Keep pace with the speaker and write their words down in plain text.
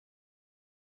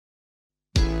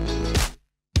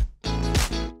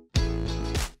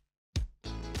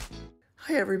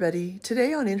Hi, everybody.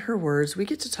 Today on In Her Words, we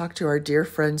get to talk to our dear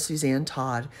friend Suzanne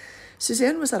Todd.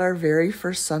 Suzanne was at our very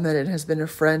first summit and has been a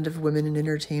friend of women in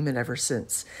entertainment ever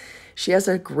since. She has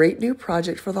a great new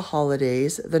project for the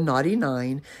holidays, The Naughty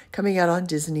Nine, coming out on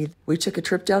Disney. We took a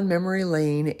trip down memory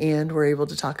lane and were able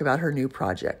to talk about her new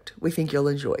project. We think you'll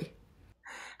enjoy.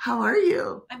 How are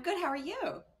you? I'm good. How are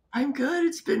you? I'm good.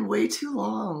 It's been way too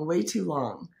long, way too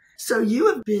long. So you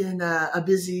have been a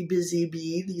busy, busy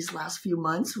bee these last few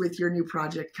months with your new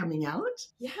project coming out.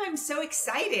 Yeah, I'm so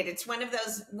excited. It's one of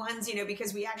those ones,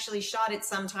 because we actually shot it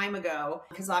some time ago,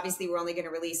 because obviously we're only going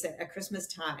to release it at Christmas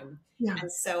time. Yeah.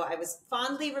 And so I was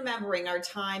fondly remembering our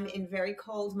time in very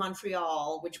cold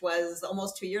Montreal, which was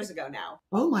almost 2 years ago now.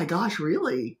 Oh my gosh,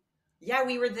 really? Yeah,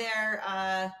 we were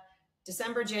there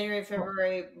December, January,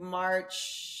 February,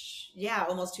 March. Yeah,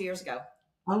 almost 2 years ago.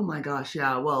 Oh my gosh,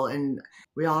 yeah. Well, and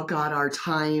we all got our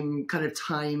time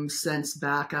sense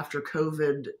back after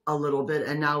COVID a little bit.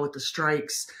 And now with the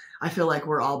strikes, I feel like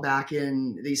we're all back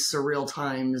in these surreal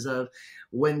times of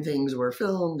when things were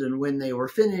filmed and when they were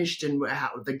finished and how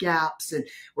the gaps. And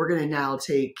we're going to now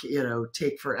take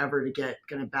forever to get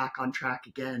kind of back on track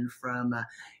again from,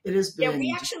 it has Yeah,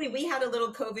 been. we had a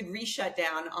little COVID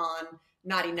re-shutdown on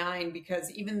Naughty Nine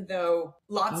because even though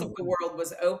lots of the world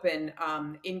was open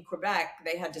in Quebec,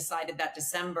 they had decided that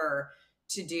December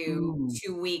to do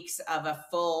 2 weeks of a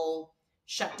full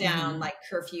shutdown, like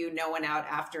curfew, no one out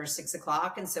after 6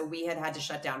 o'clock. And so we had to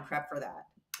shut down prep for that.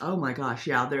 Oh my gosh,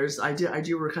 yeah. I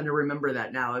do kind of remember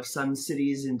that now of some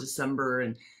cities in December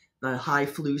and the high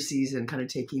flu season, kind of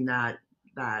taking that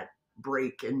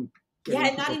break and Yeah,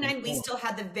 getting at people 99, we control. still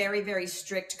had the very, very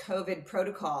strict COVID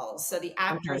protocols. So the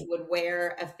actors Okay. would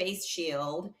wear a face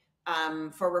shield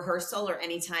for rehearsal or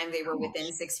anytime they were Gosh.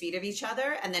 within 6 feet of each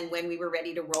other. And then when we were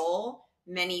ready to roll,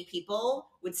 many people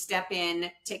would step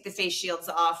in, take the face shields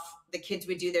off. The kids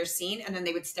would do their scene, and then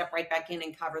they would step right back in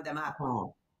and cover them up.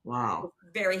 Oh, wow.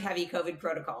 Very heavy COVID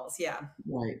protocols. Yeah.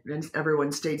 Right. And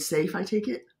everyone stayed safe, I take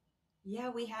it? Yeah,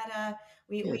 we had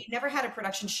we Good. never had a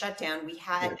production shutdown. We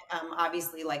had Good.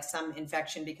 obviously like some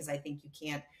infection because I think you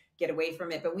can't get away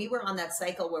from it. But we were on that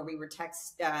cycle where we were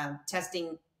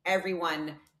testing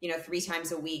everyone, 3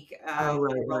 times a week Oh, on a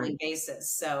right, rolling right, basis.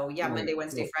 So yeah, right. Monday,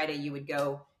 Wednesday, Right. Friday, you would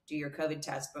go do your COVID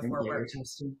test And before get your work.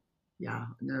 testing. Yeah.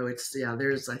 No, I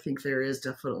think there is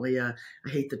definitely I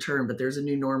hate the term, but there's a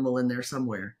new normal in there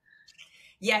somewhere.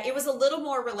 Yeah, it was a little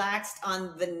more relaxed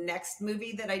on the next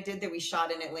movie that I did that we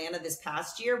shot in Atlanta this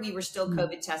past year. We were still Mm.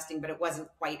 COVID testing, but it wasn't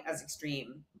quite as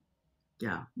extreme.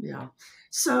 Yeah, yeah.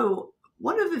 So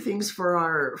one of the things for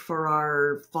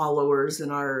our followers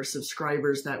and our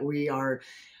subscribers that we're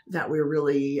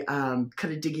really kind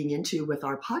of digging into with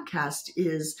our podcast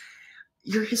is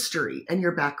your history and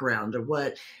your background of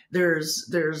what there's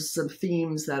some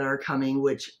themes that are coming,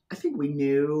 which I think we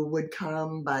knew would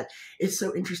come, but it's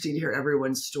so interesting to hear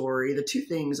everyone's story. The two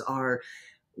things are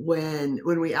when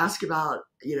we ask about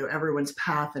everyone's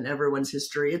path and everyone's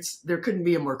history, there couldn't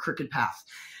be a more crooked path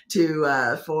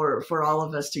to for all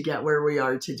of us to get where we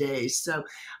are today. So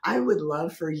I would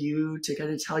love for you to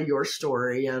kind of tell your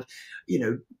story of,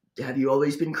 have you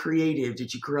always been creative?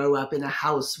 Did you grow up in a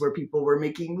house where people were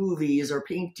making movies or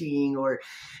painting or,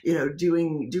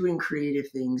 doing creative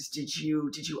things? Did you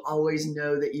always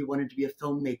know that you wanted to be a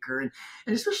filmmaker? And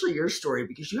especially your story,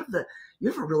 because you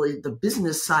have a really the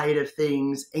business side of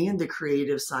things and the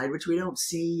creative side, which we don't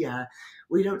see.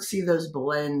 We don't see those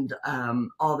blend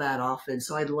all that often.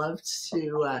 So I'd love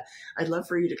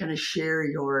for you to kind of share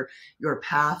your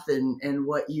path and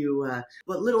what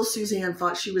what little Suzanne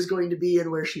thought she was going to be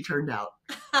and where she turned out.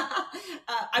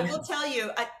 I will tell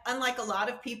you, unlike a lot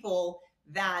of people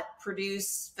that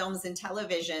produce films and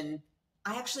television,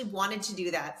 I actually wanted to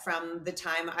do that from the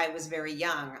time I was very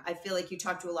young. I feel like you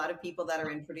talk to a lot of people that are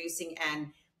in producing and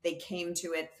they came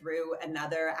to it through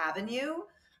another avenue.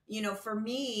 For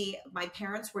me, my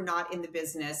parents were not in the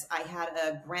business. I had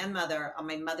a grandmother on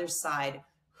my mother's side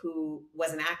who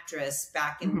was an actress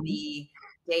back in Mhm. the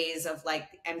days of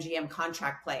like MGM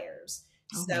contract players.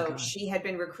 Oh my So God. she had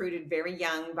been recruited very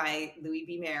young by Louis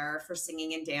B. Mayer for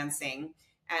singing and dancing.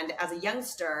 And as a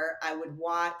youngster, I would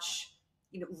watch,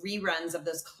 reruns of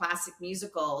those classic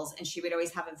musicals, and she would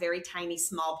always have a very tiny,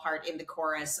 small part in the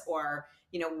chorus or,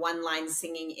 one line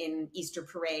singing in Easter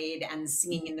Parade and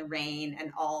Singing in the Rain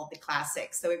and all the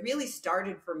classics. So it really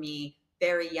started for me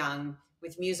very young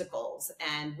with musicals.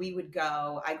 And we would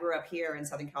go, I grew up here in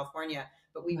Southern California,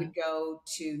 but we would go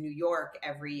to New York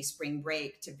every spring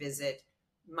break to visit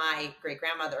my great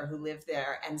grandmother who lived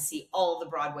there and see all the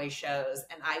Broadway shows.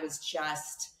 And I was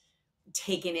just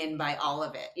taken in by all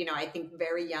of it. I think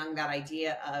very young, that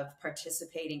idea of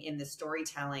participating in the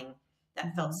storytelling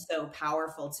that felt so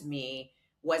powerful to me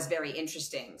was very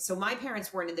interesting. So my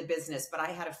parents weren't in the business, but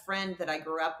I had a friend that I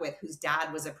grew up with whose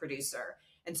dad was a producer.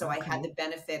 And so I had the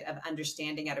benefit of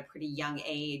understanding at a pretty young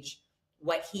age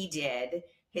what he did.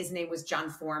 His name was John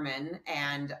Foreman,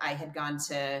 and I had gone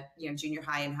to, junior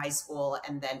high and high school.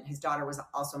 And then his daughter was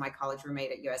also my college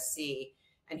roommate at USC.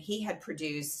 And he had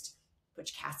produced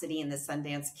Butch Cassidy and the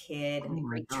Sundance Kid and The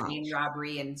Great Train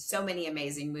Robbery and so many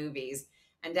amazing movies,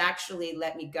 and actually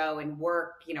let me go and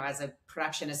work, as a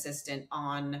production assistant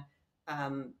on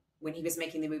when he was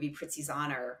making the movie Prizzi's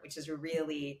Honor, which is a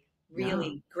really,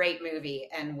 really great movie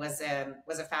and was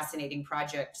a fascinating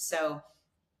project. So,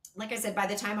 like I said, by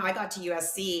the time I got to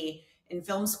USC in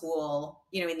film school,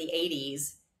 in the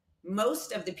 80s,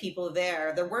 most of the people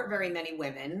there weren't very many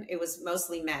women. It was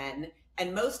mostly men.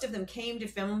 And most of them came to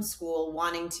film school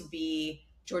wanting to be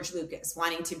George Lucas,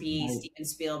 wanting to be Steven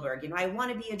Spielberg. I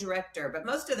want to be a director. But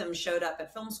most of them showed up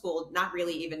at film school not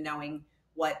really even knowing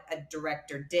what a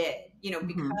director did.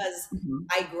 Because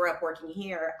I grew up working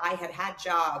here, I had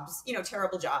jobs,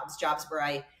 terrible jobs where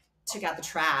I took out the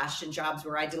trash and jobs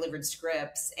where I delivered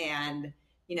scripts. And,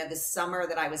 the summer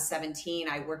that I was 17,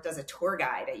 I worked as a tour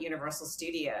guide at Universal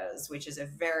Studios, which is a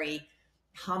very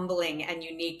humbling and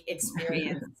unique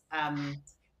experience,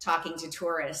 talking to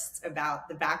tourists about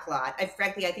the backlot.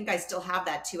 Frankly, I think I still have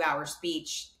that 2-hour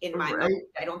speech in my mind.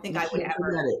 I don't think I would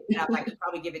ever give it up. I could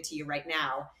probably give it to you right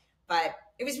now. But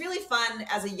it was really fun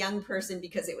as a young person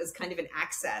because it was kind of an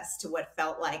access to what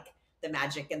felt like the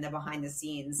magic and the behind the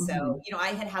scenes. So, I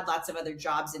had lots of other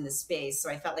jobs in the space. So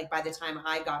I felt like by the time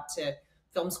I got to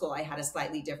film school, I had a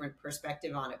slightly different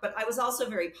perspective on it. But I was also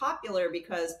very popular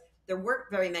because there weren't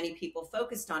very many people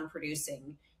focused on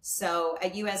producing. So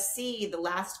at USC, the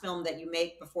last film that you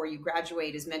make before you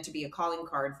graduate is meant to be a calling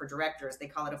card for directors. They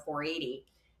call it a 480.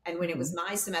 And when it was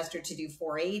my semester to do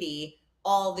 480,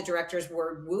 all the directors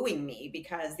were wooing me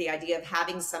because the idea of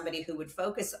having somebody who would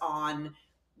focus on,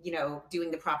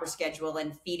 doing the proper schedule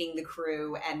and feeding the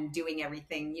crew and doing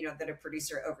everything, that a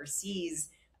producer oversees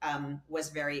was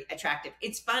very attractive.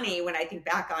 It's funny when I think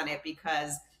back on it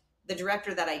because the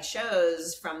director that I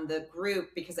chose from the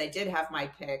group, because I did have my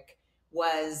pick,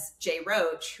 was Jay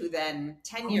Roach, who then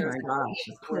 10 years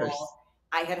ago,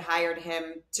 I had hired him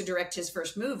to direct his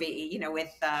first movie,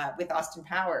 with Austin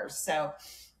Powers. So,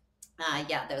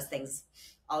 those things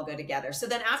all go together. So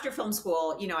then after film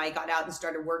school, I got out and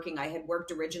started working. I had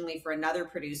worked originally for another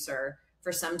producer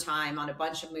for some time on a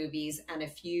bunch of movies and a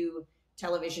few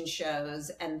television shows.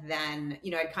 And then,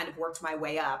 I kind of worked my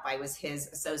way up. I was his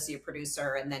associate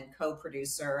producer and then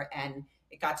co-producer. And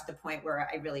it got to the point where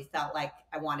I really felt like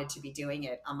I wanted to be doing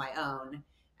it on my own.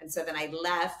 And so then I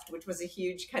left, which was a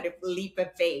huge kind of leap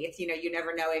of faith. You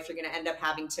never know if you're going to end up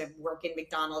having to work in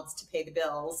McDonald's to pay the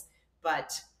bills,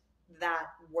 but that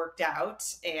worked out.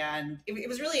 And it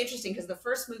was really interesting because the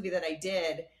first movie that I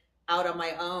did out on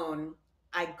my own,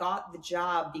 I got the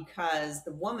job because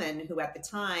the woman who at the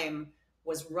time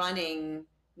was running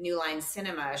New Line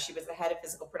Cinema, she was the head of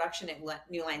physical production at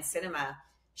New Line Cinema.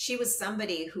 She was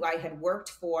somebody who I had worked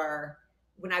for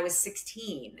when I was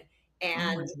 16.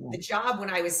 And the job when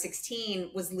I was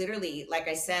 16 was literally, like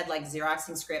I said, like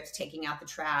Xeroxing scripts, taking out the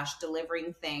trash,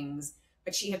 delivering things.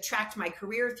 But she had tracked my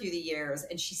career through the years.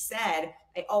 And she said,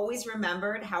 I always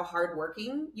remembered how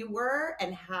hardworking you were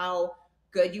and how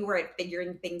good you were at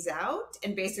figuring things out.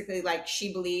 And basically, like,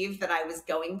 she believed that I was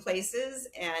going places.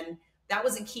 And that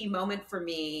was a key moment for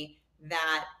me,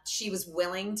 that she was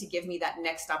willing to give me that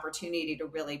next opportunity to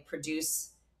really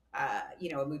produce, a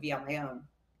movie on my own.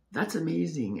 That's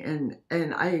amazing. And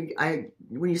I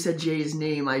when you said Jay's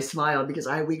name, I smiled because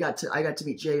I got to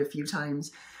meet Jay a few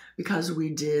times because we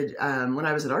did, when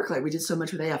I was at ArcLight, we did so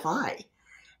much with AFI.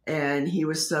 And he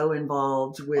was so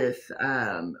involved with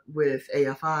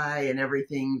AFI and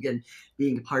everything and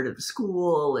being a part of the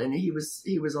school. And he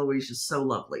was always just so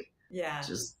lovely. Yeah.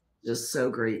 Just so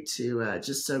great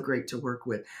to work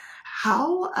with.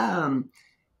 How,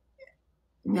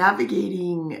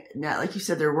 navigating, like you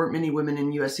said, there weren't many women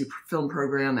in USC film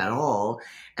program at all.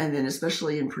 And then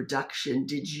especially in production,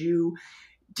 did you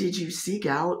seek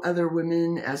out other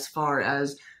women as far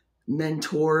as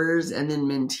mentors and then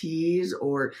mentees,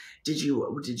 or did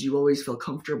you always feel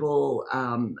comfortable,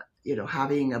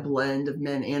 having a blend of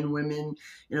men and women,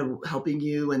 helping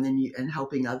you and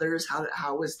helping others?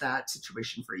 How was that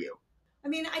situation for you? I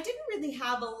mean, I didn't really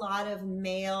have a lot of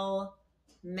male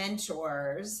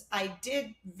mentors. I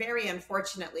did, very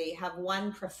unfortunately, have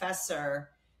one professor.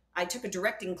 I took a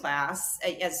directing class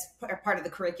as part of the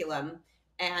curriculum.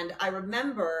 And I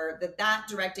remember that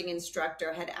directing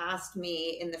instructor had asked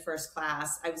me in the first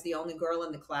class, I was the only girl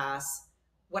in the class,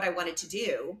 what I wanted to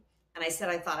do. And I said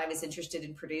I thought I was interested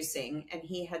in producing. And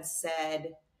he had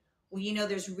said, well,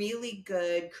 there's really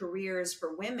good careers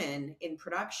for women in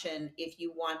production if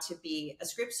you want to be a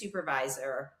script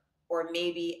supervisor or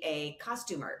maybe a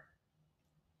costumer.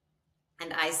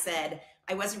 And I said,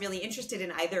 I wasn't really interested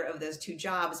in either of those two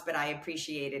jobs, but I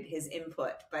appreciated his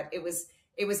input. But it was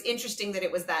interesting that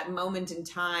it was that moment in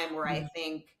time where I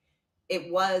think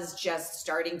it was just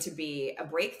starting to be a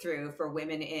breakthrough for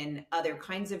women in other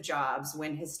kinds of jobs,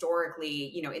 when historically,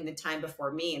 in the time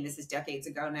before me, and this is decades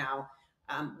ago now,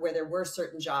 where there were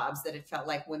certain jobs that it felt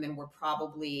like women were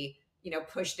probably,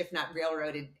 pushed, if not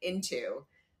railroaded into.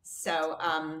 So,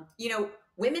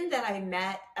 women that I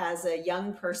met as a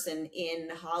young person in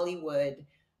Hollywood,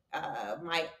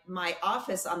 my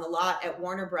office on the lot at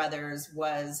Warner Brothers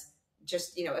was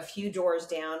just, a few doors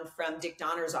down from Dick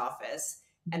Donner's office.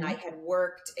 And I had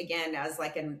worked again as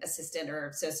like an assistant or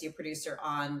associate producer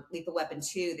on Lethal Weapon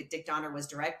 2 that Dick Donner was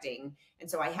directing. And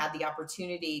so I had the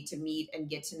opportunity to meet and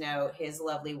get to know his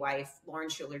lovely wife, Lauren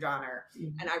Schuler Donner.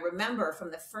 And I remember from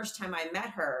the first time I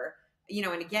met her,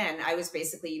 and again, I was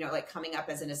basically, like coming up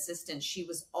as an assistant. She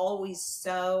was always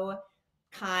so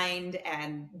kind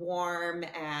and warm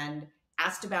and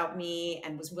asked about me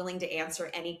and was willing to answer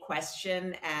any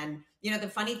question. And, the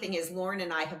funny thing is Lauren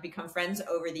and I have become friends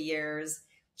over the years.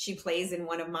 She plays in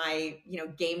one of my,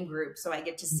 game groups. So I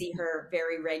get to see her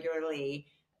very regularly.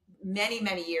 Many,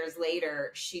 many years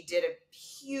later, she did a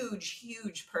huge,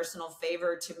 huge personal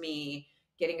favor to me,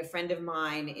 getting a friend of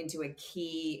mine into a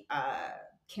key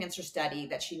cancer study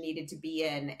that she needed to be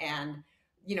in. And,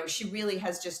 she really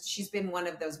has she's been one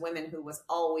of those women who was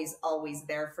always, always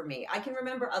there for me. I can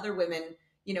remember other women,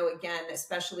 again,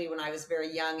 especially when I was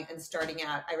very young and starting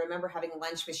out. I remember having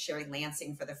lunch with Sherry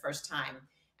Lansing for the first time.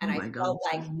 And I felt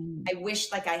like I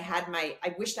wished I'd had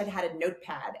a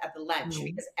notepad at the lunch,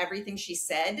 because everything she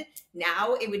said,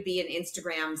 now it would be an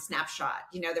Instagram snapshot.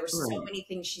 There were so many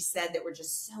things she said that were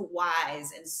just so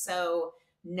wise and so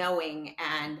knowing.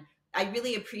 And I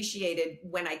really appreciated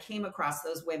when I came across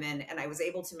those women and I was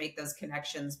able to make those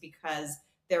connections, because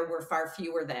there were far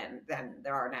fewer than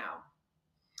there are now.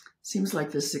 Seems like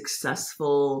the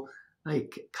successful,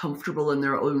 like comfortable in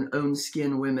their own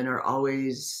skin women are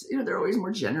always, they're always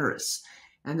more generous,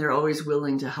 and they're always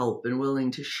willing to help and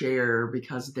willing to share,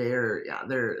 because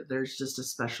there's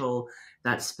just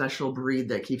that special breed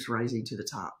that keeps rising to the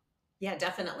top. Yeah,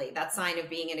 definitely. That sign of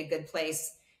being in a good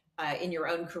place in your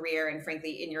own career, and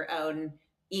frankly, in your own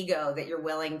ego, that you're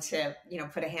willing to,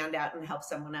 put a hand out and help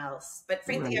someone else. But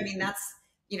frankly, I mean, that's,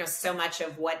 so much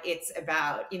of what it's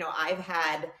about. I've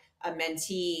had a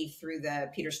mentee through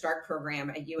the Peter Stark program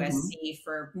at USC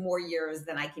for more years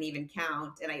than I can even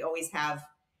count. And I always have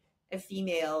a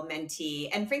female mentee.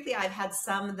 And frankly, I've had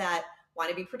some that want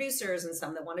to be producers, and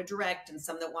some that want to direct, and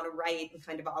some that want to write, and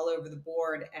kind of all over the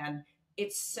board. And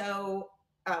it's so,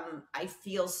 I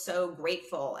feel so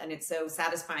grateful, and it's so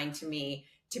satisfying to me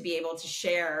to be able to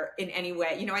share in any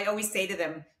way. I always say to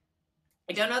them,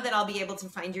 I don't know that I'll be able to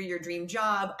find you your dream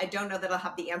job. I don't know that I'll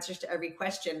have the answers to every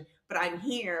question, but I'm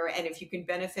here. And if you can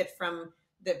benefit from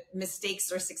the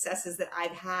mistakes or successes that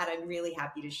I've had, I'm really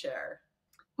happy to share.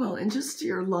 Well, and just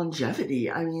your longevity.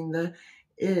 I mean,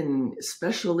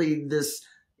 especially this,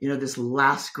 this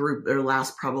last group, or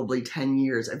last probably 10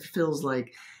 years, it feels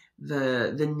like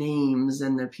the names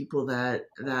and the people that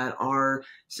are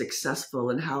successful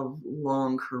and have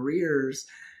long careers.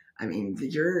 I mean,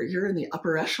 you're in the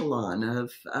upper echelon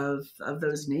of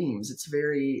those names.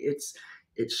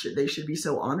 They should be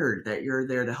so honored that you're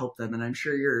there to help them. And I'm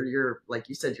sure you're like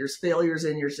you said, your failures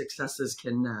and your successes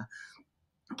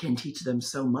can teach them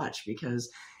so much,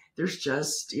 because there's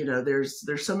just,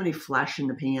 there's so many flash in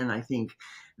the pan, I think,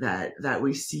 that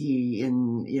we see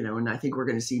in, and I think we're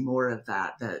going to see more of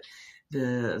that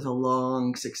the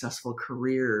long successful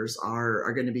careers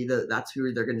are going to be that's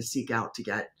who they're going to seek out to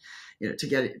get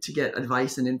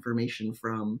advice and information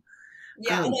from.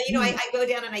 Yeah, I go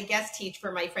down and I guest teach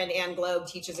for my friend Ann Globe,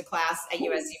 teaches a class at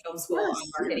USC Film School on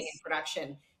marketing and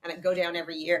production. And I go down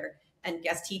every year and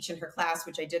guest teach in her class,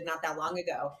 which I did not that long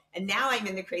ago. And now I'm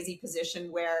in the crazy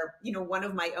position where, one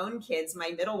of my own kids,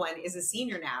 my middle one, is a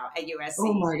senior now at USC.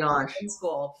 Oh my gosh. Film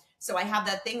School. So I have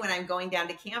that thing when I'm going down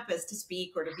to campus to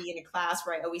speak or to be in a class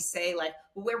where I always say, like,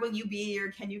 well, where will you be?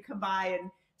 Or can you come by and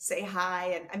say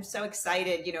hi? And I'm so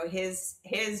excited.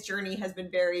 His journey has been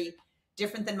very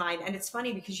different than mine. And it's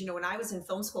funny because, when I was in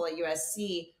film school at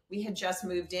USC, we had just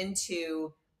moved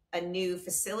into a new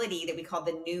facility that we called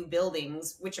the New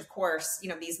Buildings, which of course,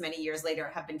 these many years later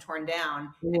have been torn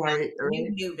down. Right.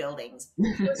 New buildings.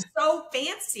 They're so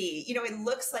fancy. It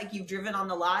looks like you've driven on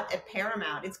the lot at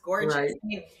Paramount. It's gorgeous. Right. I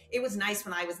mean, it was nice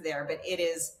when I was there, but it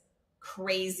is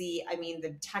crazy, I mean,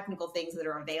 the technical things that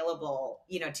are available,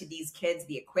 to these kids,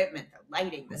 the equipment, the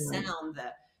lighting, the Right. sound,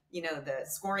 the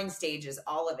scoring stages,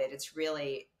 all of it. It's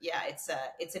really, yeah,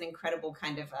 it's an incredible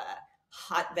kind of a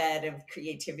hotbed of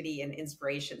creativity and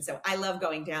inspiration. So I love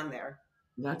going down there.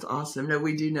 That's awesome. No,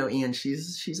 we do know Anne.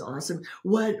 She's awesome.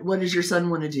 What does your son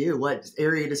want to do? What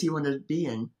area does he want to be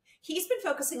in? He's been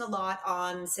focusing a lot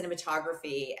on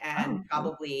cinematography and Oh, okay.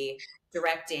 probably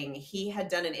directing. He had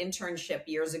done an internship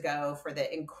years ago for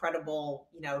the incredible,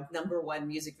 #1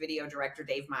 music video director,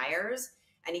 Dave Meyers.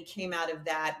 And he came out of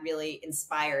that really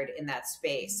inspired in that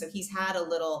space. So he's had a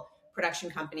little production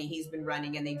company he's been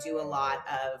running, and they do a lot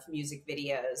of music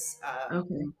videos,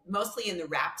 Okay. mostly in the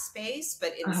rap space,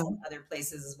 but in Uh-huh. some other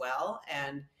places as well.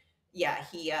 And yeah,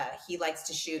 he likes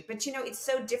to shoot. But it's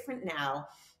so different now.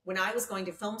 When I was going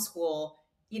to film school,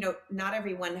 not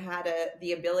everyone had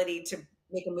the ability to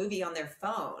make a movie on their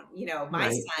phone.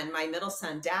 Right. My middle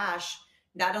son, Dash,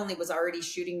 not only was already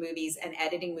shooting movies and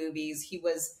editing movies, he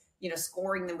was,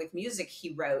 scoring them with music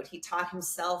he wrote. He taught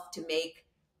himself to make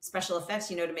special effects,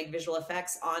 to make visual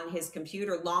effects on his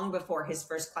computer long before his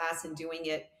first class and doing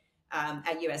it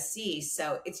at USC.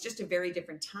 So it's just a very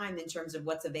different time in terms of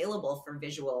what's available for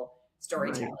visual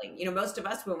Right. storytelling. Most of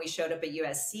us, when we showed up at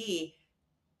USC,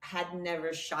 had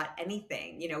never shot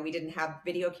anything. We didn't have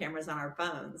video cameras on our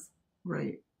phones.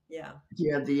 Right. Yeah.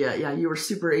 Yeah, yeah, you were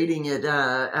super 8ing it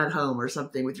at home or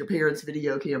something with your parents'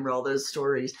 video camera, all those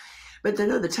stories. But then,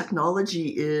 no, the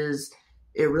technology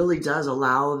it really does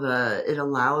it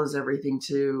allows everything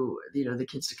to, the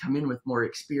kids to come in with more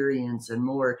experience and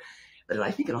more, but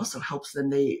I think it also helps them.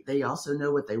 They also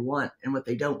know what they want and what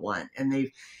they don't want. And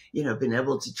they've, been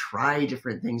able to try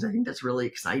different things. I think that's really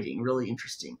exciting, really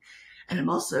interesting. And I'm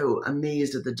also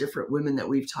amazed at the different women that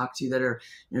we've talked to that are,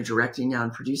 directing now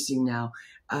and producing now,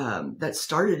 that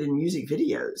started in music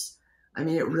videos. I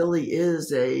mean, it really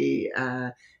is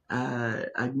a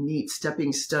neat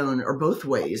stepping stone, or both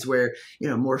ways, where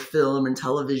more film and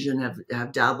television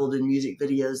have dabbled in music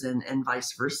videos, and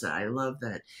vice versa. I love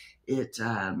that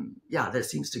that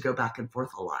seems to go back and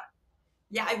forth a lot.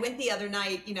 Yeah, I went the other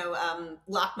night.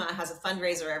 LACMA has a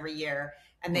fundraiser every year,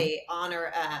 and Mhm. they honor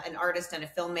an artist and a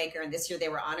filmmaker. And this year they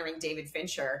were honoring David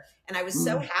Fincher. And I was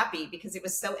so Mm, happy because it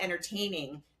was so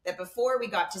entertaining that before we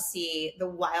got to see the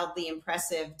wildly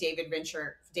impressive David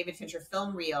Fincher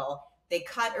film reel, they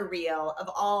cut a reel of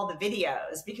all the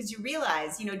videos, because you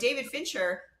realize, David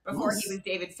Fincher, before he yes. was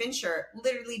David Fincher,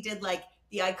 literally did like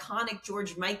the iconic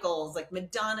George Michael's, like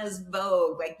Madonna's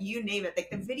Vogue, like you name it.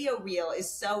 Like the video reel is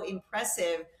so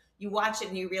impressive. You watch it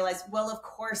and you realize, well, of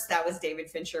course that was David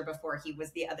Fincher before he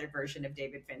was the other version of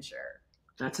David Fincher.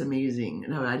 That's amazing.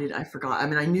 No, I forgot. I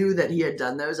mean, I knew that he had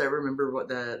done those. I remember what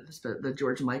the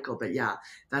George Michael, but yeah,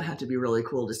 that had to be really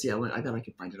cool to see. I bet I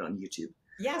could find it on YouTube.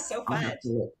 Yeah, so I'll fun. have to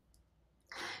look.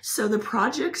 So the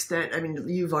projects that, I mean,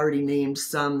 you've already named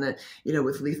some that,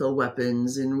 with Lethal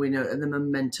Weapons, and we know, and the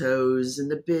Mementos, and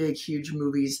the big, huge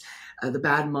movies, the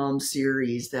Bad Mom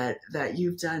series that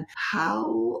you've done.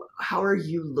 How are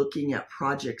you looking at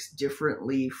projects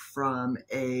differently from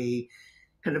a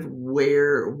kind of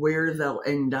where they'll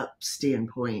end up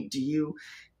standpoint? Do you,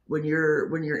 when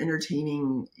you're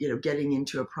entertaining, getting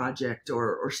into a project,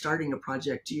 or starting a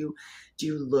project, do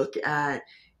you look at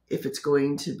if it's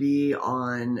going to be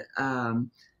on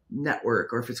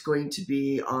network, or if it's going to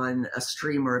be on a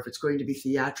stream, or if it's going to be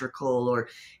theatrical, or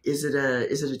is it a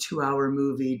 2-hour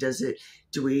movie?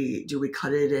 Do we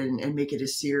cut it and make it a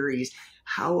series?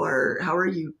 How are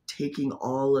you taking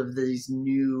all of these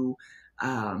new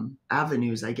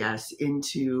avenues, I guess,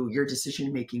 into your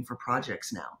decision making for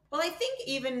projects now? Well, I think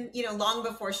even, long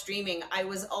before streaming, I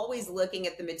was always looking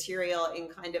at the material in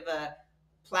kind of a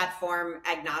platform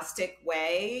agnostic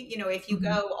way. If you Mhm.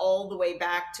 go all the way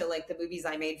back to like the movies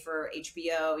I made for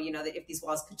HBO, the If These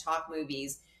Walls Could Talk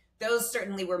movies, those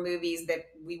certainly were movies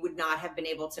that we would not have been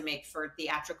able to make for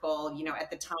theatrical. At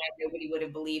the time, nobody would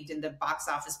have believed in the box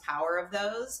office power of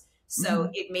those. So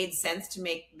Mhm. it made sense to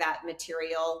make that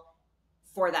material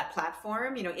for that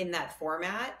platform, in that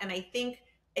format. And I think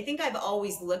I've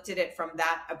always looked at it from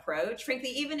that approach.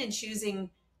 Frankly, even in choosing,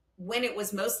 when it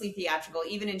was mostly theatrical,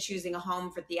 even in choosing a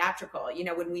home for theatrical,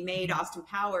 when we made Mhm. Austin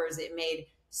Powers, it made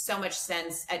so much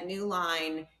sense at New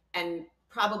Line, and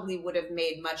probably would have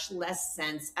made much less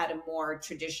sense at a more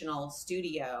traditional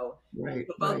studio, Right,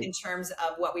 both right, in terms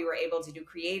of what we were able to do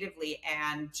creatively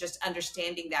and just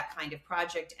understanding that kind of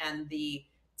project and the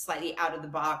slightly out of the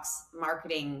box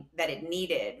marketing that it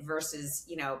needed versus,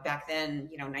 back then,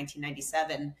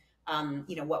 1997,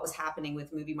 what was happening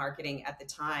with movie marketing at the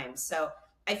time. So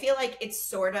I feel like it's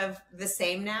sort of the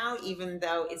same now, even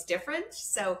though it's different.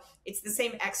 So it's the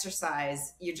same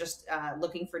exercise. You're just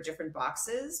looking for different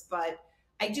boxes. But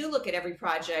I do look at every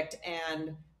project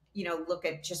and, look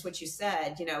at just what you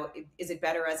said. Is it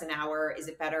better as an hour? Is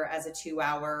it better as a 2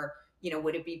 hour?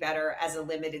 Would it be better as a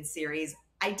limited series?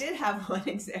 I did have one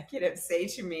executive say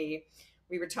to me,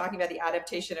 we were talking about the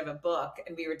adaptation of a book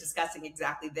and we were discussing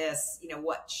exactly this,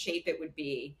 what shape it would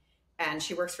be. And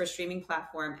she works for a streaming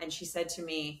platform. And she said to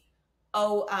me,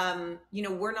 oh,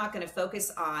 we're not going to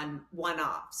focus on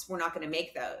one-offs. We're not going to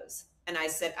make those. And I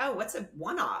said, oh, what's a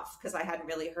one-off? Because I hadn't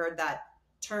really heard that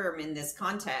term in this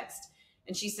context.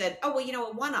 And she said, oh, well,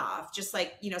 a one-off, just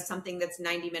like, something that's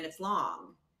 90 minutes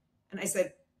long. And I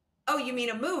said, oh, you mean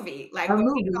a movie? Like A what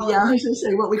movie, we call yeah, I was going to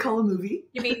say what we call a movie.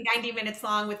 You mean 90 minutes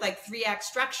long with like 3 act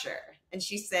structure? And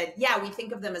she said, yeah, we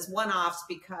think of them as one-offs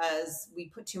because we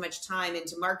put too much time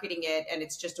into marketing it and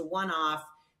it's just a one-off.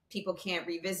 People can't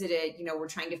revisit it. We're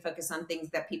trying to focus on things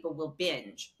that people will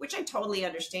binge, which I totally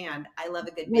understand. I love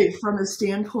a good binge. Wait, from a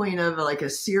standpoint of like a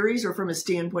series or from a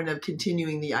standpoint of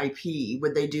continuing the IP,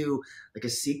 would they do like a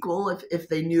sequel if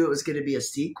they knew it was going to be a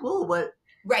sequel? What?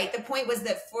 Right. The point was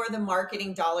that for the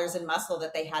marketing dollars and muscle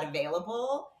that they had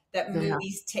available, that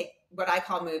movies take what I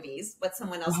call movies, what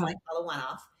someone else might call a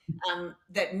one-off,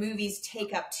 that movies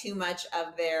take up too much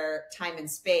of their time and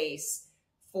space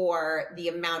for the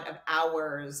amount of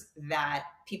hours that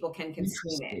people can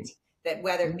consume it. That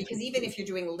whether, because even if you're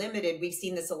doing limited, we've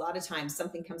seen this a lot of times,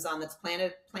 something comes on that's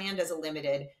planned as a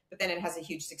limited, but then it has a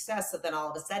huge success. So then all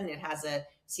of a sudden it has a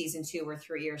season 2 or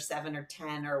 3 or 7 or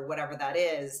 10 or whatever that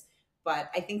is.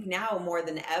 But I think now more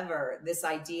than ever, this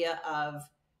idea of,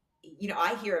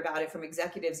 I hear about it from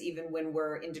executives, even when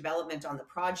we're in development on the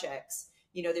projects,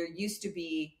 there used to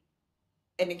be,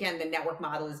 and again, the network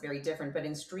model is very different, but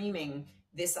in streaming,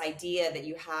 this idea that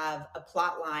you have a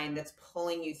plot line that's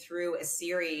pulling you through a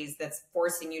series that's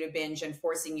forcing you to binge and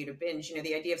forcing you to binge,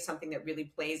 the idea of something that really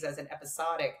plays as an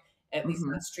episodic, at least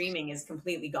on streaming, is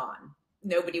completely gone.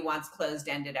 Nobody wants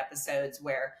closed-ended episodes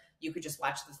where you could just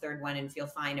watch the third one and feel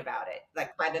fine about it.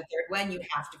 Like by the third one, you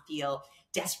have to feel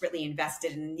desperately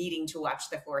invested in needing to watch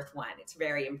the fourth one. It's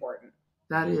very important.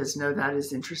 That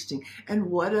is interesting. And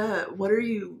what about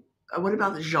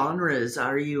the genres?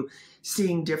 Are you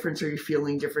seeing difference? Are you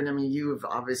feeling different? I mean, you've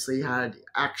obviously had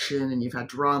action and you've had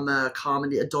drama,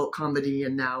 comedy, adult comedy,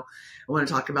 and now I want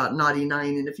to talk about Naughty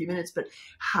Nine in a few minutes. But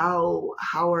how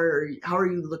are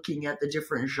you looking at the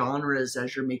different genres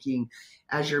as you're making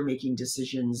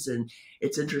decisions? And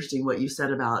it's interesting what you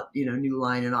said about New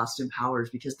Line and Austin Powers,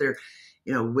 because they're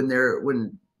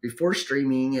when before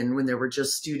streaming and when there were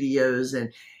just studios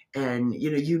and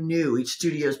you knew each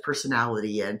studio's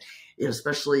personality, and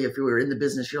especially if you were in the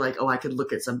business, you're like, oh, I could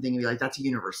look at something and be like, that's a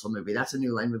Universal movie, that's a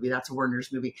New Line movie, that's a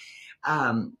Warner's movie,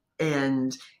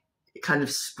 and it kind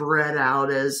of spread out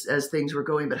as things were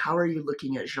going. But how are you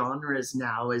looking at genres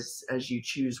now as you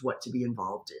choose what to be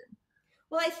involved in?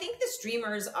 Well, I think the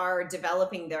streamers are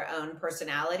developing their own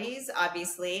personalities.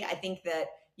 Obviously, I think that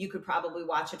you could probably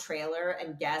watch a trailer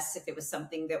and guess if it was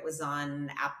something that was on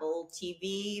Apple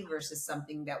TV versus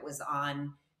something that was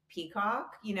on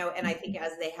Peacock, and I think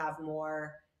as they have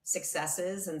more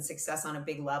successes and success on a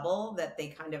big level, that they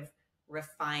kind of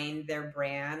refine their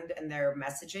brand and their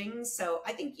messaging. So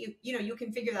I think you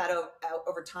can figure that out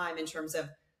over time in terms of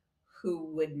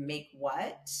who would make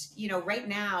what, right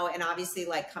now. And obviously,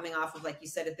 like coming off of, like you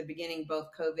said at the beginning, both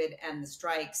COVID and the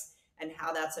strikes, and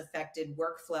how that's affected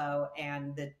workflow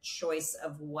and the choice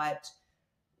of what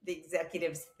the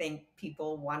executives think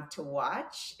people want to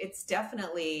watch. It's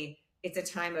a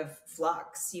time of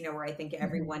flux, where I think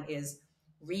everyone is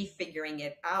refiguring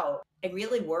it out. I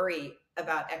really worry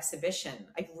about exhibition.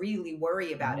 I really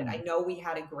worry about it. I know we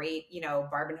had a great,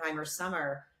 Barbenheimer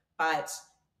summer, but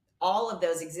all of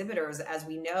those exhibitors, as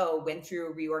we know, went through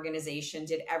a reorganization,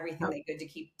 did everything they could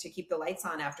to keep the lights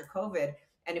on after COVID.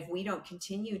 And if we don't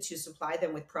continue to supply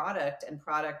them with product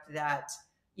that,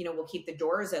 will keep the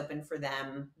doors open for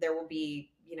them, there will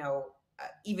be,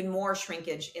 even more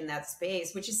shrinkage in that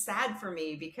space, which is sad for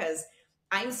me because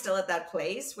I'm still at that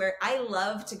place where I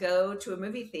love to go to a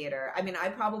movie theater. I mean, I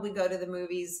probably go to the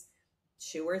movies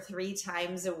 2 or 3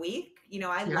 times a week.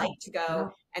 I like to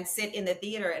go and sit in the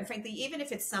theater. And frankly, even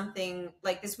if it's something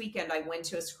like this weekend, I went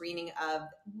to a screening of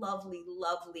lovely,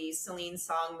 lovely Celine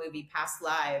Song movie, Past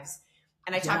Lives.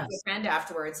 And I talked to a friend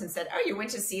afterwards and said, oh, you went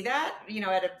to see that,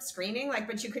 at a screening?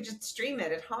 But you could just stream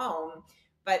it at home.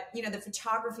 But, the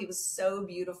photography was so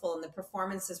beautiful and the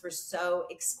performances were so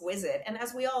exquisite. And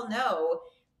as we all know,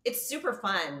 it's super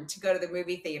fun to go to the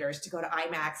movie theaters, to go to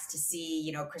IMAX to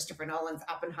see, Christopher Nolan's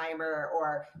Oppenheimer,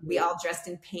 or we all dressed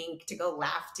in pink to go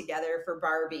laugh together for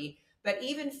Barbie. But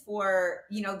even for,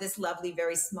 this lovely,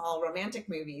 very small romantic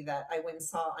movie that I went and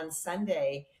saw on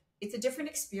Sunday, it's a different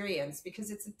experience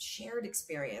because it's a shared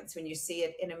experience when you see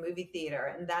it in a movie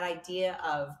theater. And that idea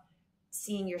of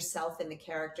seeing yourself in the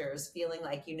characters, feeling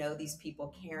like these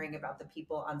people, caring about the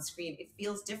people on screen, it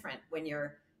feels different when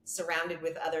you're surrounded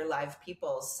with other live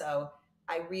people. So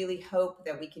I really hope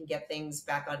that we can get things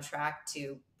back on track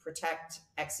to protect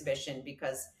exhibition,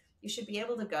 because you should be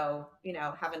able to go,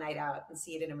 have a night out and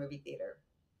see it in a movie theater.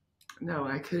 No,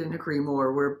 I couldn't agree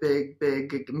more. We're big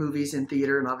movies in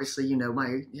theater, and obviously,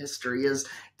 my history is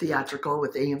theatrical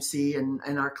with AMC and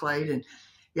ArcLight, and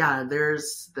yeah,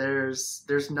 there's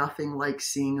nothing like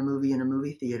seeing a movie in a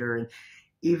movie theater, and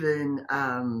even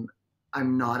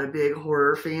I'm not a big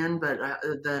horror fan, but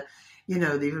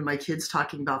even my kids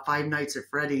talking about Five Nights at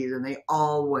Freddy's, and they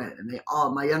all went, and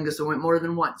my youngest one went more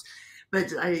than once.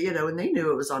 But and they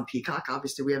knew it was on Peacock.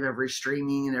 Obviously, we have every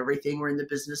streaming and everything. We're in the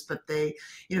business, but they,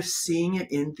 seeing it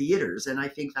in theaters, and I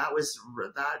think that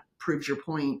proves your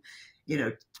point.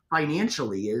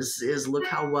 Financially is look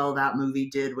how well that movie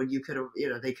did when you could have,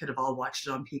 they could have all watched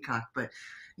it on Peacock, but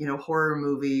horror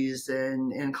movies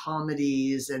and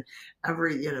comedies and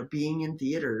being in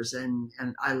theaters, and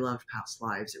I loved Past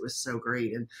Lives. It was so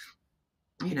great, and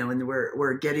and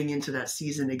we're getting into that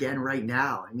season again right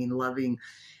now. I mean, loving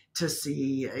to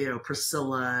see,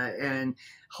 Priscilla and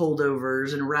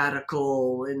Holdovers and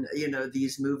Radical and,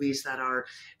 these movies that are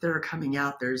coming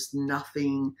out. There's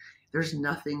nothing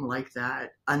like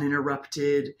that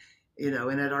uninterrupted,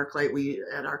 and at ArcLight,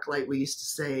 we used to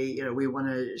say, we want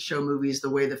to show movies the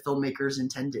way the filmmakers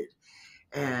intended.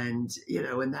 And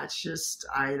and that's just,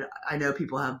 I know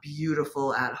people have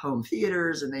beautiful at home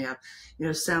theaters, and they have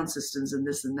sound systems and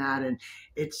this and that, and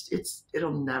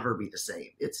it'll never be the same.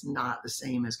 It's not the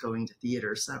same as going to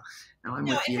theater. So no, I'm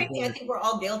with And you. frankly, I think we're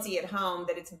all guilty at home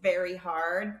that it's very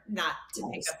hard not to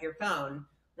pick up your phone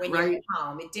when you're at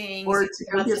home. It dings, or to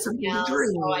go get something to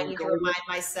drink. Oh, I need to remind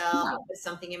myself, put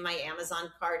something in my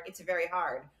Amazon cart. It's very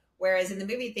hard. Whereas in the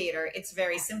movie theater, it's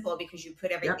very simple because you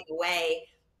put everything away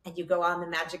and you go on the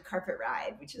magic carpet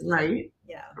ride, which is right.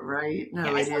 Right.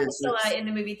 No, I saw Priscilla in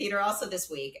the movie theater also this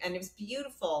week, and it was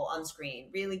beautiful on screen.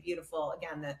 Really beautiful.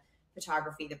 Again, the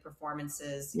photography, the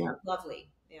performances, lovely.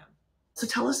 Yeah. So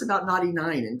tell us about Naughty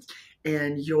Nine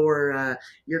and your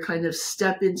kind of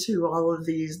step into all of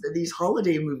these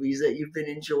holiday movies that you've been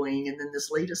enjoying, and then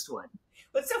this latest one.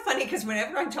 Well, it's so funny because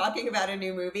whenever I'm talking about a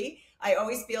new movie, I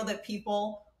always feel that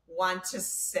people want to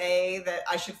say that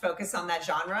I should focus on that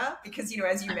genre because,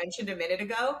 as you mentioned a minute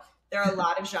ago, there are a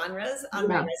lot of genres on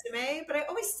my resume, but I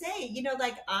always say,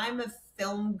 like, I'm a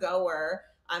film goer,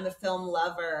 I'm a film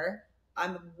lover,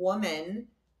 I'm a woman.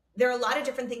 There are a lot of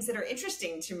different things that are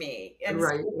interesting to me. And so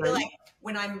I feel like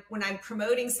when I'm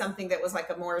promoting something that was like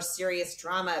a more serious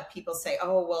drama, people say,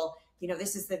 oh, well,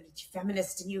 this is the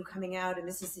feminist in you coming out, and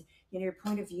this is, your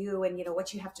point of view, and,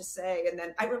 what you have to say. And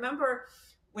then I remember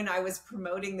when I was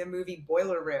promoting the movie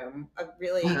Boiler Room, a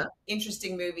really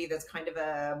interesting movie that's kind of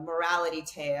a morality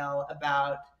tale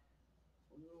about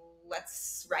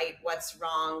what's right, what's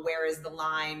wrong, where is the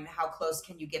line, how close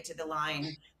can you get to the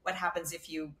line, what happens if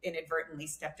you inadvertently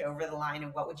stepped over the line,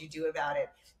 and what would you do about it?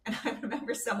 And I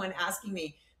remember someone asking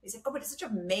me, they said, oh, but it's such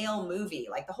a male movie.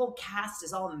 Like the whole cast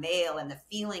is all male and the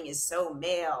feeling is so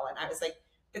male. And I was like,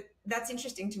 but that's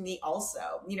interesting to me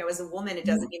also. As a woman, it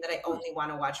doesn't mean that I only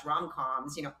want to watch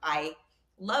rom-coms. I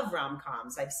love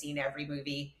rom-coms. I've seen every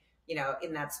movie,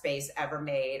 in that space ever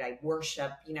made. I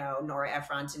worship, Nora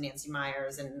Ephron to Nancy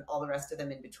Meyers and all the rest of them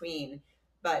in between.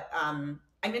 But I'm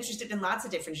interested in lots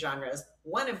of different genres,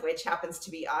 one of which happens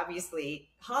to be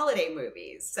obviously holiday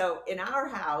movies. So in our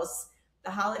house,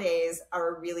 the holidays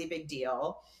are a really big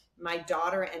deal. My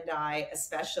daughter and I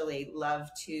especially love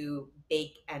to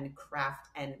bake and craft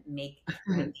and make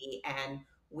candy. And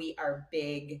we are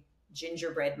big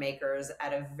gingerbread makers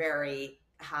at a very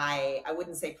high, I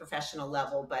wouldn't say professional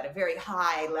level, but a very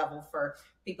high level for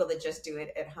people that just do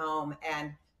it at home.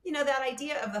 And, that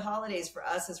idea of the holidays for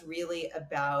us is really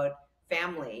about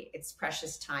family. It's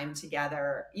precious time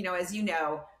together. As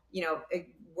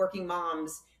working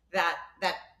moms, that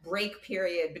break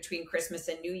period between Christmas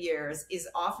and New Year's is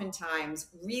oftentimes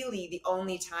really the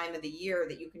only time of the year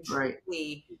that you can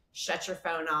truly shut your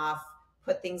phone off,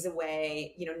 put things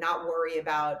away, not worry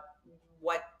about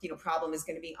what, problem is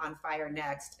going to be on fire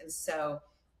next. And so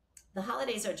the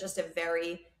holidays are just a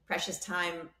very precious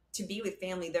time to be with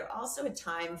family. They're also a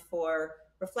time for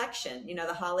reflection.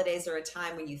 The holidays are a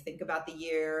time when you think about the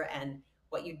year and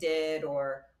what you did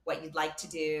or what you'd like to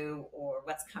do or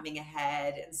what's coming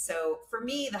ahead. And so for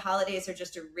me, the holidays are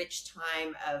just a rich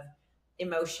time of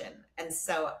emotion. And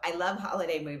so I love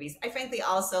holiday movies. I frankly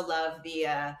also love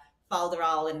the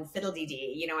Falderal and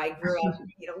Fiddle-Dee-Dee. I grew up,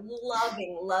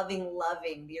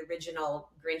 loving the original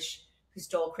Grinch Who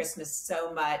Stole Christmas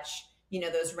so much.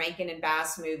 Those Rankin and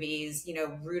Bass movies,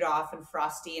 Rudolph and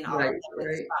Frosty and all of Right, them with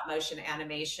the right. stop motion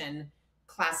animation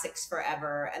classics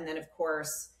forever. And then, of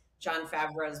course, Jon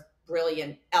Favreau's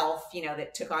brilliant Elf,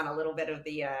 that took on a little bit of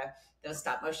the those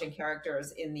stop motion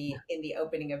characters in the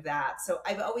opening of that. So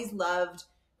I've always loved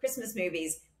Christmas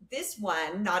movies. This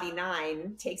one, Naughty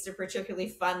Nine, takes a particularly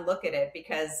fun look at it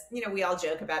because, we all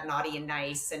joke about naughty and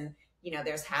nice, and,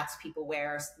 there's hats people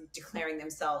wear declaring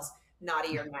themselves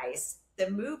naughty or nice. The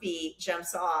movie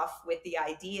jumps off with the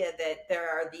idea that there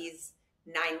are these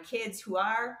 9 kids who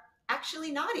are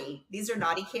actually naughty. These are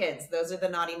naughty kids. Those are the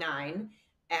Naughty Nine.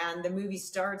 And the movie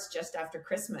starts just after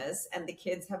Christmas, and the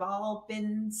kids have all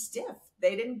been stiff.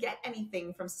 They didn't get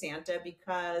anything from Santa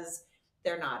because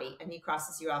they're naughty, and he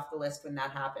crosses you off the list when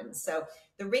that happens. So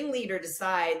the ringleader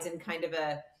decides in kind of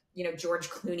a, George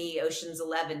Clooney, Ocean's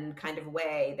 11 kind of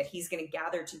way that he's going to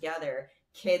gather together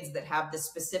kids that have the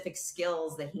specific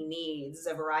skills that he needs,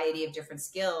 a variety of different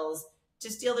skills,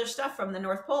 to steal their stuff from the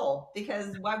North Pole,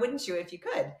 because why wouldn't you if you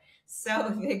could?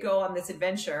 So they go on this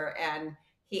adventure, and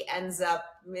he ends up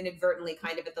inadvertently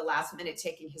kind of at the last minute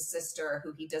taking his sister,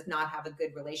 who he does not have a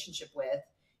good relationship with.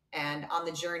 And on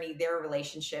the journey, their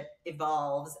relationship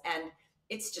evolves. And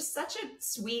it's just such a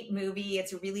sweet movie.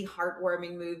 It's a really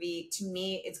heartwarming movie. To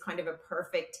me, it's kind of a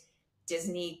perfect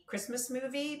Disney Christmas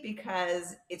movie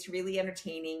because it's really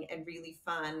entertaining and really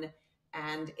fun.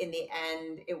 And in the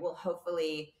end, it will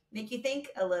hopefully make you think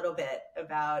a little bit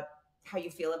about how you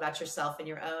feel about yourself and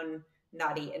your own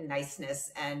naughty and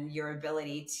niceness and your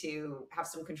ability to have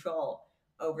some control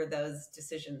over those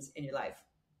decisions in your life.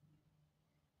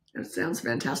 It sounds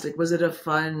fantastic. Was it a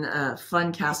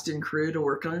fun cast and crew to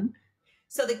work on?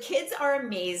 So the kids are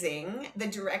amazing. The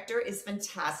director is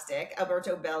fantastic,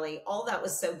 Alberto Belli. All that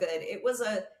was so good. It was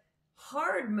a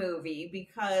hard movie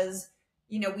because,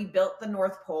 we built the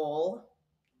North Pole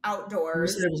You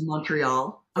outdoors, said it was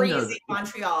Montreal. Oh no. freezing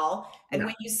Montreal. And Yeah.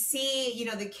 when you see,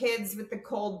 the kids with the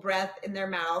cold breath in their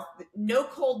mouth, no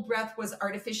cold breath was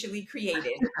artificially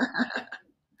created.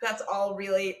 That's all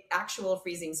really actual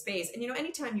freezing space. And,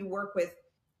 anytime you work with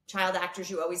child actors,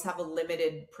 you always have a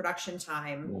limited production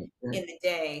time in the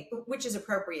day, which is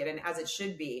appropriate and as it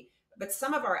should be. But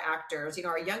some of our actors,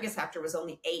 our youngest actor was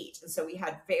only 8. And so we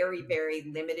had very, very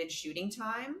limited shooting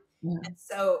time. Yeah. And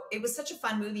so it was such a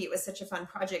fun movie. It was such a fun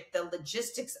project. The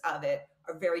logistics of it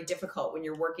are very difficult when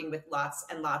you're working with lots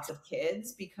and lots of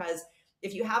kids, because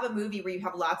if you have a movie where you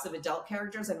have lots of adult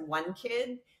characters and one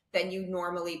kid, then you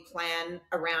normally plan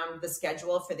around the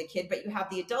schedule for the kid, but you have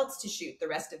the adults to shoot the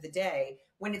rest of the day.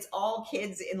 When it's all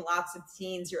kids in lots of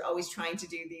scenes, you're always trying to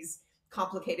do these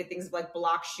complicated things like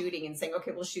block shooting and saying,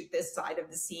 okay, we'll shoot this side of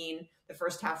the scene the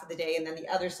first half of the day and then the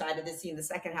other side of the scene the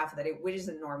second half of the day, which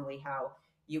isn't normally how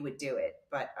you would do it.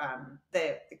 But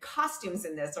the costumes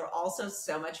in this are also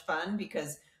so much fun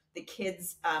because the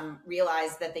kids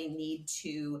realize that they need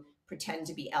to pretend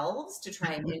to be elves to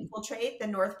try and infiltrate the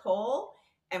North Pole.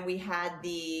 And we had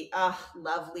the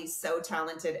lovely, so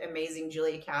talented, amazing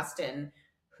Julia Caston,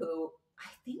 who I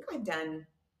think I've done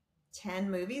 10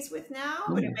 movies with now,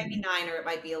 but it might be 9 or it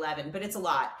might be 11, but it's a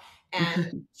lot.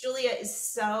 And Julia is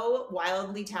so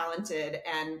wildly talented.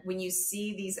 And when you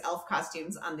see these elf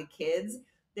costumes on the kids,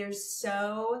 they're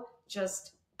so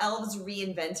just elves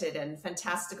reinvented and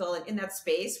fantastical, and in that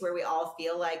space where we all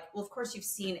feel like, well, of course you've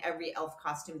seen every elf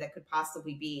costume that could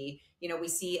possibly be. We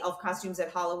see elf costumes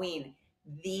at Halloween.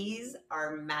 These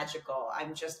are magical.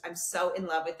 I'm so in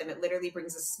love with them. It literally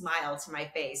brings a smile to my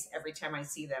face every time I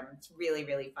see them. It's really,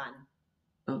 really fun.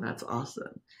 Oh, that's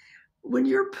awesome. When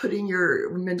you're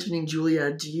mentioning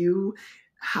Julia, do you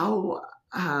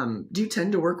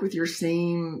tend to work with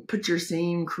put your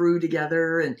same crew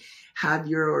together and have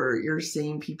your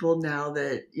same people now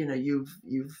that,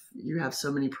 you have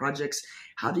so many projects?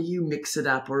 How do you mix it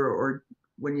up, or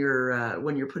when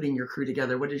you're putting your crew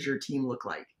together, what does your team look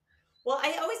like? Well,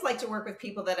 I always like to work with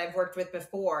people that I've worked with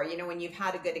before. When you've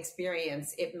had a good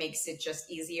experience, it makes it just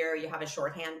easier. You have a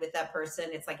shorthand with that person.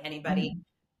 It's like anybody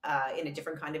in a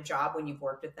different kind of job. When you've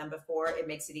worked with them before, it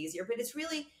makes it easier. But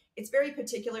it's very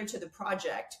particular to the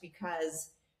project because,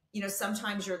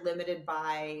 sometimes you're limited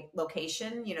by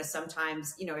location.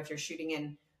 Sometimes, if you're shooting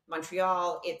in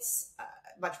Montreal, it's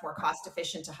much more cost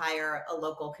efficient to hire a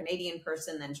local Canadian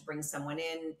person than to bring someone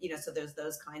in. So there's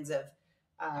those kinds of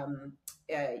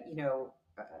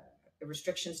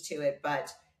restrictions to it.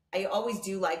 But I always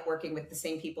do like working with the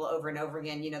same people over and over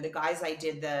again. You know, the guys I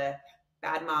did the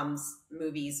Bad Moms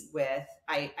movies with,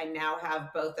 I now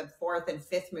have both a fourth and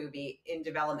fifth movie in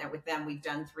development with them. We've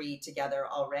done 3 together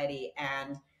already.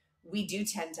 And we do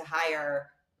tend to hire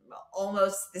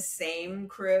almost the same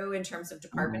crew in terms of Oh my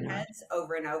department God. heads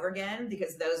over and over again,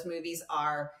 because those movies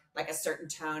are like a certain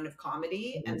tone of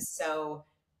comedy. And Right. so,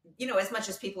 you know, as much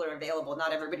as people are available,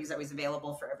 not everybody's always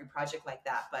available for every project like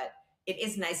that, but it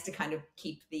is nice to kind of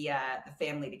keep the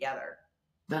family together.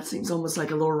 That seems almost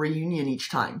like a little reunion each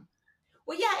time.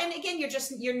 Well, yeah, and again,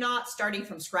 you're not starting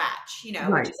from scratch, you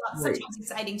know, which Right, is right. sometimes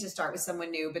exciting to start with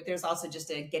someone new, but there's also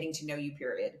just a getting to know you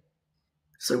period.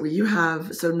 So you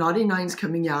have, so Naughty Nine's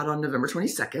coming out on November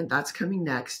 22nd. That's coming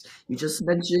next. You just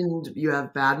mentioned you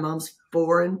have Bad Moms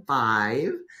 4 and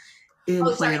 5 in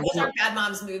Oh, sorry, plan. those aren't Bad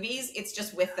Moms movies. It's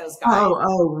just with those guys.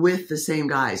 Oh, with the same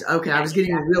guys. Okay, I Yes, was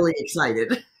getting exactly. really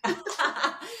excited.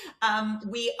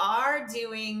 We are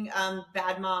doing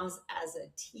Bad Moms as a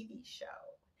TV show.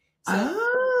 So there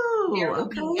Oh, will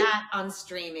be okay. that on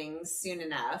streaming soon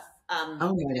enough,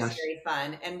 Oh which my is gosh. very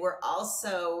fun. And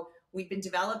we've been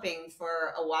developing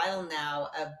for a while now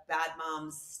a Bad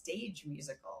Moms stage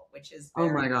musical, which is Oh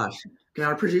very my gosh. Okay,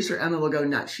 our producer Emma will go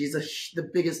nuts. She's the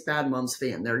biggest Bad Moms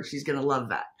fan there. She's gonna love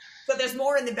that. So there's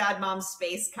more in the Bad Mom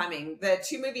space coming. The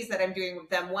 2 movies that I'm doing with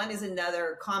them, one is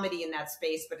another comedy in that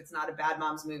space, but it's not a Bad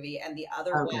Moms movie. And the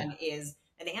other Okay. one is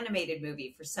an animated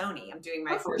movie for Sony. I'm doing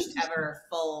my Oh, first interesting. ever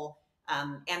full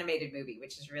animated movie,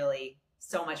 which is really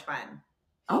so much fun.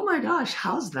 Oh my gosh,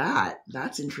 how's that?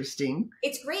 That's interesting.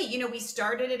 It's great. You know, we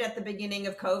started it at the beginning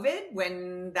of COVID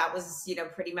when that was, you know,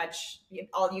 pretty much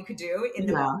all you could do in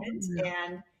the Yeah. moment. Yeah.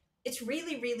 And it's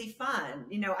really, really fun.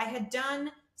 You know, I had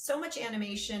done so much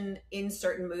animation in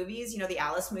certain movies. You know, the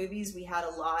Alice movies, we had a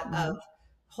lot of Mhm.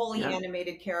 wholly Yep.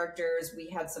 animated characters. We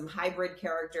had some hybrid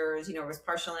characters, you know, it was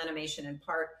partial animation and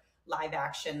part live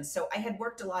action. So I had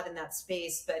worked a lot in that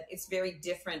space, but it's very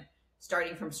different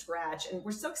starting from scratch. And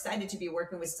we're so excited to be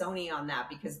working with Sony on that,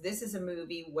 because this is a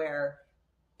movie where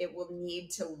it will need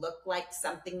to look like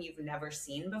something you've never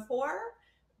seen before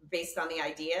based on the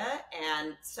idea.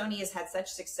 And Sony has had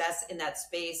such success in that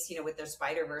space, you know, with their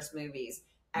Spider-Verse movies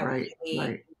at Right, really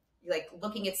right. like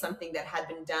looking at something that had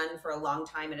been done for a long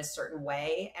time in a certain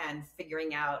way and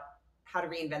figuring out how to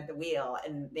reinvent the wheel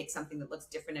and make something that looks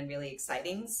different and really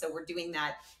exciting. So we're doing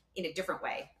that in a different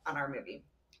way on our movie.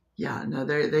 Yeah, no,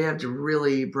 they have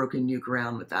really broken new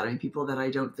ground with that. I mean, people that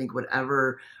I don't think would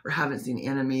ever or haven't seen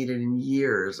animated in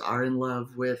years are in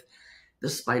love with the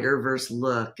Spider-Verse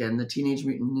look and the Teenage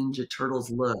Mutant Ninja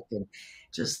Turtles look, and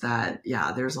just that.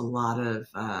 Yeah, there's a lot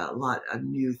of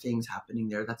new things happening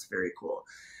there. That's very cool.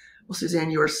 Well, Suzanne,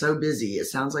 you are so busy. It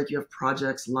sounds like you have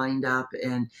projects lined up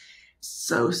and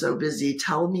so busy.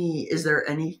 Tell me, is there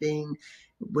anything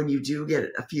when you do get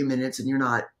a few minutes and you're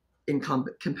not in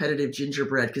competitive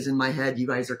gingerbread? Because in my head, you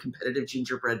guys are competitive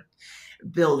gingerbread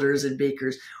builders and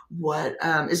bakers. What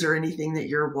is there anything that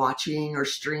you're watching or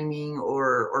streaming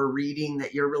or reading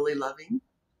that you're really loving?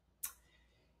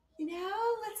 You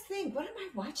know, let's think. What am I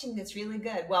watching that's really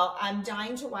good? Well, I'm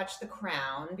dying to watch The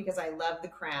Crown because I love The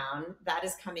Crown. That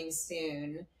is coming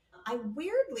soon. I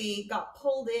weirdly got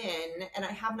pulled in, and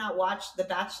I have not watched The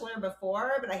Bachelor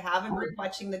before, but I have a Oh, group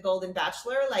watching The Golden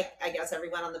Bachelor. Like, I guess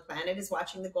everyone on the planet is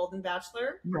watching The Golden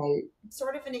Bachelor. right. It's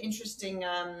sort of an interesting,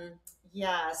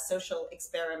 yeah, social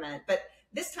experiment. But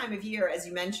this time of year, as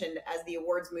you mentioned, as the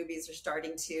awards movies are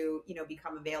starting to, you know,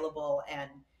 become available,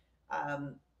 and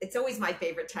it's always my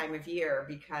favorite time of year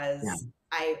Yeah. because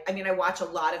I mean, I watch a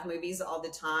lot of movies all the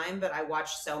time, but I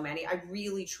watch so many. I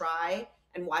really try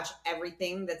and watch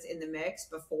everything that's in the mix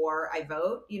before I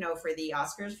vote, you know, for the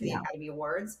Oscars, for the Yeah. Academy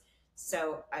Awards.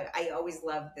 So I always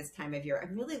love this time of year.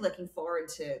 I'm really looking forward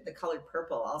to The Colored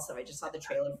Purple also. I just saw the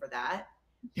trailer for that.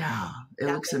 Yeah. It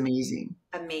That looks amazing.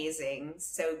 amazing.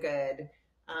 So good.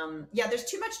 Yeah, there's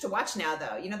too much to watch now,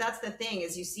 though. You know, that's the thing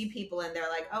is you see people and they're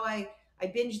like, oh, I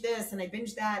binge this and I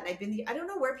binge that and I don't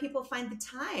know where people find the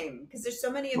time because there's so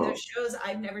many of those Well, shows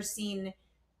I've never seen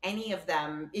any of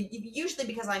them. Usually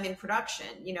because I'm in production,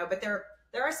 you know, but there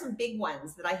are some big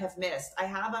ones that I have missed. I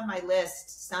have on my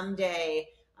list someday.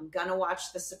 I'm gonna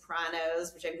watch The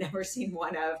Sopranos, which I've never seen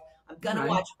one of. I'm gonna right.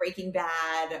 watch Breaking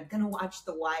Bad. I'm gonna watch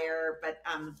The Wire, but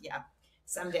yeah,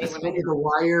 someday That's when I funny. have. The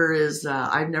Wire is,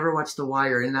 I've never watched The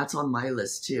Wire, and that's on my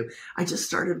list too. I just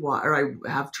started, or I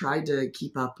have tried to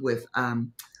keep up with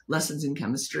Lessons in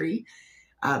Chemistry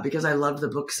because I love the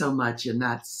book so much. And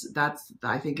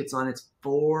I think it's on its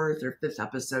 4th or 5th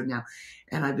episode now.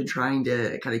 And I've been trying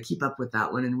to kind of keep up with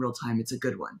that one in real time. It's a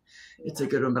good one. It's a Yeah,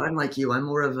 good one. But I'm like you, I'm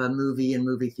more of a movie and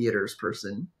movie theaters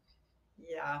person.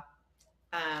 yeah.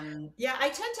 Yeah, I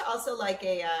tend to also like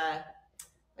a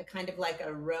kind of like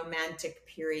a romantic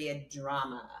period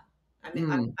drama.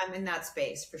 I'm in that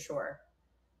space for sure.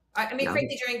 I mean, Yeah.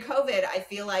 frankly, during COVID, I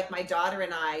feel like my daughter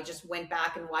and I just went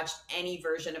back and watched any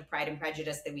version of Pride and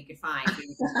Prejudice that we could find. We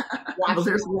just Well, watched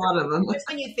there's a lot of them. just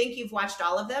when you think you've watched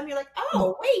all of them, you're like,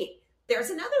 oh, wait, there's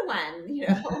another one, you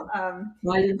know?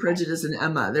 Pride and Prejudice and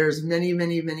Emma. There's many,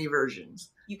 many, many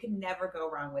versions. You can never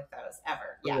go wrong with those,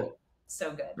 ever. Yeah, Right.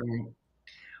 so good. Right.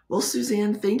 Well,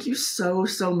 Suzanne, thank you so,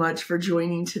 so much for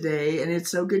joining today. And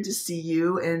it's so good to see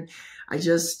you. And I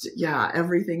just,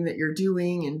 everything that you're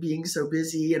doing and being so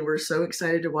busy. And we're so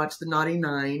excited to watch The Naughty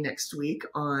Nine next week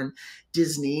on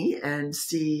Disney and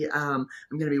see, I'm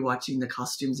going to be watching the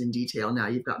costumes in detail now.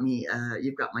 You've got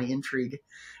my intrigue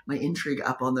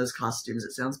up on those costumes.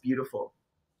 It sounds beautiful.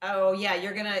 Oh yeah,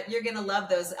 you're gonna love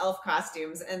those elf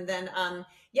costumes. And then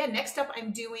next up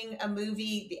I'm doing a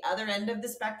movie, the other end of the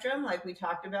spectrum, like we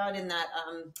talked about in that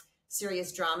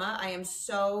serious drama. I am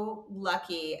so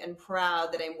lucky and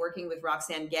proud that I'm working with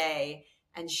Roxane Gay,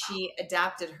 and she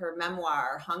adapted her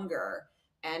memoir, Hunger,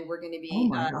 and we're going to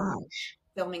be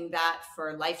filming that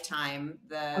for Lifetime,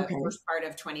 the first part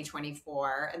of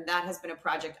 2024. And that has been a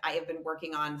project I have been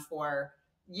working on for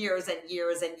years and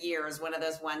years and years. One of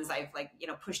those ones I've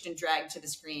pushed and dragged to the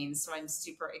screen. So I'm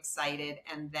super excited.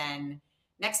 And then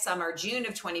next summer, June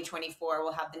of 2024,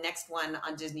 we'll have the next one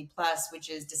on Disney Plus, which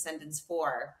is Descendants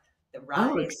 4, The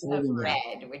Rise of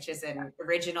Red, which is an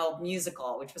original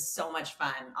musical, which was so much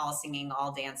fun. All singing,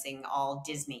 all dancing, all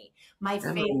Disney. My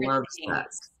favorite thing.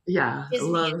 Yeah, I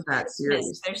love that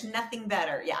series. There's nothing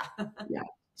better. Yeah. Yeah.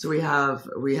 So we have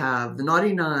The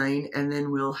Naughty Nine, and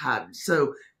then we'll have,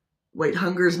 wait,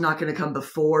 Hunger's not going to come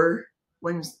before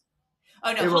when's?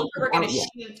 Oh no, we're going to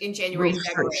shoot in January,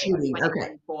 February of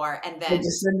 2024, and then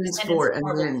Descendants 4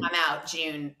 and then will come out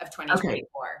June of 2024.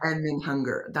 And then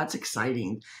Hunger. That's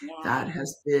exciting. Yeah. That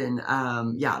has been,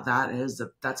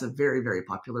 that's a very, very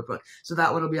popular book. So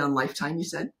that one will be on Lifetime, you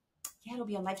said? Yeah, it'll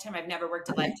be on Lifetime. I've never worked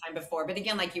at Lifetime before, but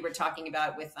again, like you were talking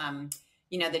about with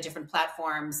the different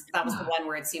platforms, that was the one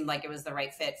where it seemed like it was the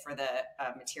right fit for the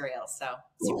material. So,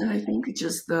 and I think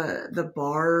just the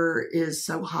bar is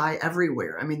so high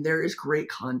everywhere. I mean, there is great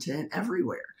content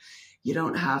everywhere. You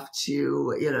don't have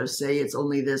to, say it's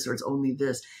only this or it's only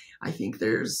this. I think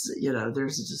there's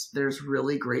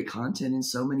really great content in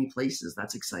so many places.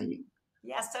 That's exciting.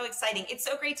 Yeah, so exciting. It's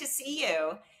so great to see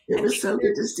you. It was so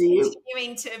good to see you.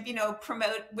 Continuing to,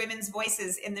 promote women's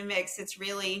voices in the mix. It's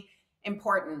really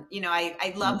important.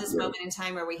 I love this moment in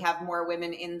time where we have more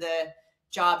women in the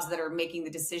jobs that are making the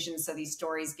decisions, so these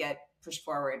stories get pushed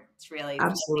forward. It's really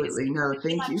absolutely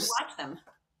thank you. Watch them.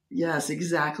 Yes,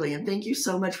 exactly, and thank you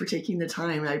so much for taking the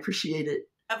time. I appreciate it.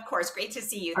 Of course, great to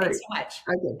see you. Thanks so much.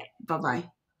 Okay, bye-bye.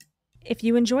 If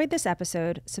you enjoyed this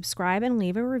episode, subscribe and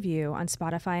leave a review on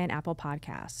Spotify and Apple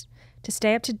Podcasts. To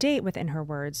stay up to date with In Her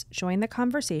Words, join the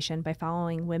conversation by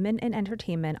following Women in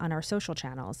Entertainment on our social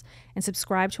channels and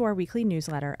subscribe to our weekly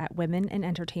newsletter at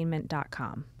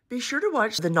womeninentertainment.com. Be sure to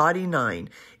watch The Naughty Nine.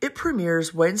 It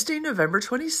premieres Wednesday, November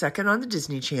 22nd on the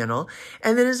Disney Channel,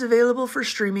 and then is available for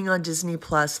streaming on Disney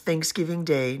Plus Thanksgiving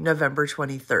Day, November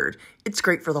 23rd. It's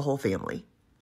great for the whole family.